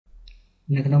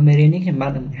នៅក្នុងមេរៀននេះខ្ញុំបា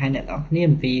នបង្ហាញអ្នកនរគ្នា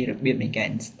អំពីរបៀបនៃការ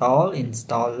install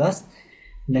instalous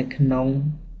នៅក្នុង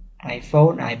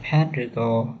iPhone iPad ឬក៏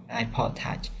iPod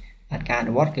Touch បាទការអ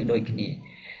នុវត្តគឺដូចគ្នា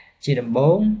ជាដំបូ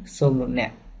ងសូមលោកអ្ន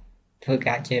កធ្វើ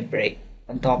ការ jailbreak ប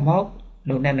ន្ទាប់មក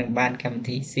លោកអ្នកនឹងបានកម្មវិ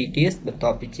ធី Installous បន្ទា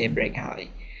ប់ពី jailbreak ហើយ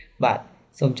បាទ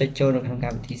សូមចុចចូលនៅក្នុងក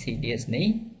ម្មវិធី Installous នេះ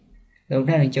លោក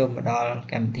អ្នកនឹងចូលមកដល់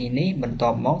កម្មវិធីនេះបន្ទា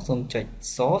ប់មកសូមចុច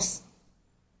source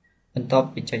បន្ទាប់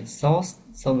ពីចុច source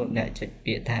សូមលោកអ្នកចុច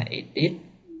ពាក្យថា edit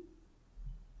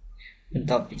បន្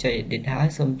ទាប់ពីចុច edit ហើយ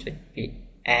សូមចុចពាក្យ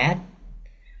add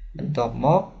បន្ទាប់ម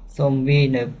កសូមវាយ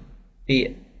នៅពា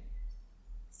ក្យ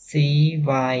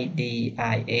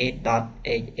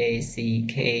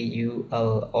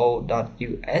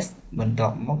cydia.hackalo.us បន្ទា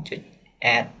ប់មកចុច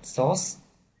add source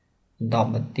បន្ត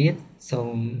មកទៀតសូ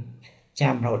ម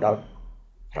ចាំរហូតដល់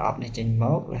ប្រអប់នេះចេញម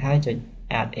កហើយចុច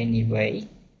add anyway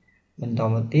បន្ត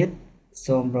មកទៀត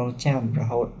សូមរងចាំរ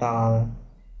ហូតដល់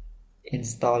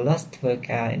instalous ធ្វើ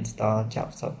ការ install ច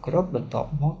ប់សពគ្រប់បន្ទាប់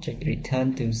មកចុច return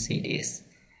to cds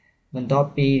បន្ទាប់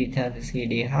ពី return to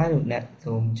cds ហើយលោកអ្នក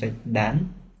សូមចុច done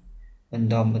បន្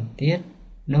តមកទៀត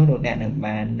នោះលោកអ្នកនឹង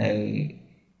បាននៅ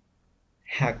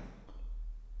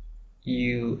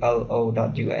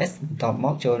hackalo.us បន្ទាប់ម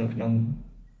កចូលនៅក្នុង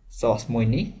source មួយ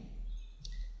នេះ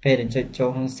ពេលដែលចុចចូល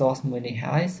ក្នុង source មួយនេះ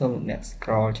ហើយសូមលោកអ្នក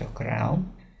scroll ចុះក្រោម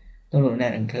នោះលោកអ្ន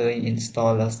កនឹងឃើញ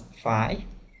instalous file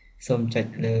សូមចុច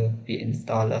លើពាក្យ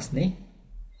instalous នេះ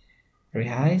រួច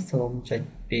ហើយសូមចុច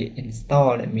ពាក្យ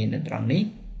install ដែលមាននៅត្រង់នេះ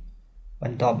ប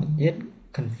ន្តមកទៀត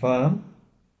confirm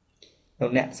លោ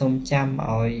កអ្នកសូមចាំ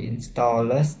ឲ្យ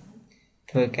instalous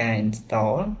ធ្វើការ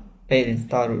install ពេល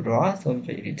install រួចរាល់សូម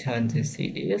ចុច return to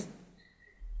cds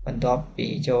បន្ទាប់ពី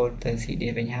ចូលទៅ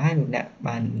cds វិញហើយលោកអ្នក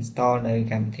បាន install នៅ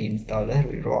កម្មវិធី installer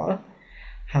រួចរាល់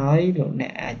ហើយលោកអ្ន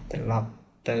កអាចត្រឡប់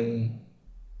ទៅ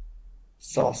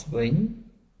source វិញ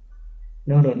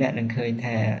នោះលោកអ្នកនឹងឃើញ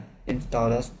ថា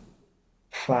installous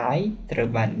file ត្រូវ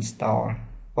បាន install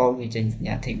ពោលគឺចេញសញ្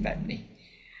ញា tick បែបនេះ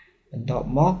បន្ទាប់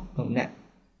មកលោកអ្នក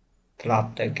ត្រឡប់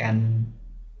ទៅកាន់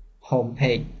home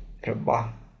page របស់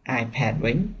iPad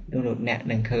វិញនោះលោកអ្នក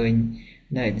នឹងឃើញ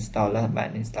នៅ installer បាន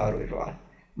install រួចរាល់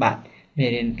បាទមេ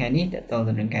រៀនថ្ងៃនេះតើតើ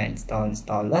ទៅនឹងការ install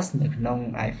instalous នៅក្នុង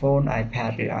iPhone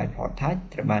iPad ឬ iPod Touch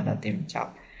ត្រូវបានដល់ទីបញ្ច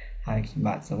ប់ហើយខ្ញុំ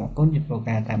បាទសូមអរគុណចំពោះ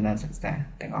ការតាមដានសិក្សា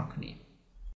ទាំងអស់គ្នា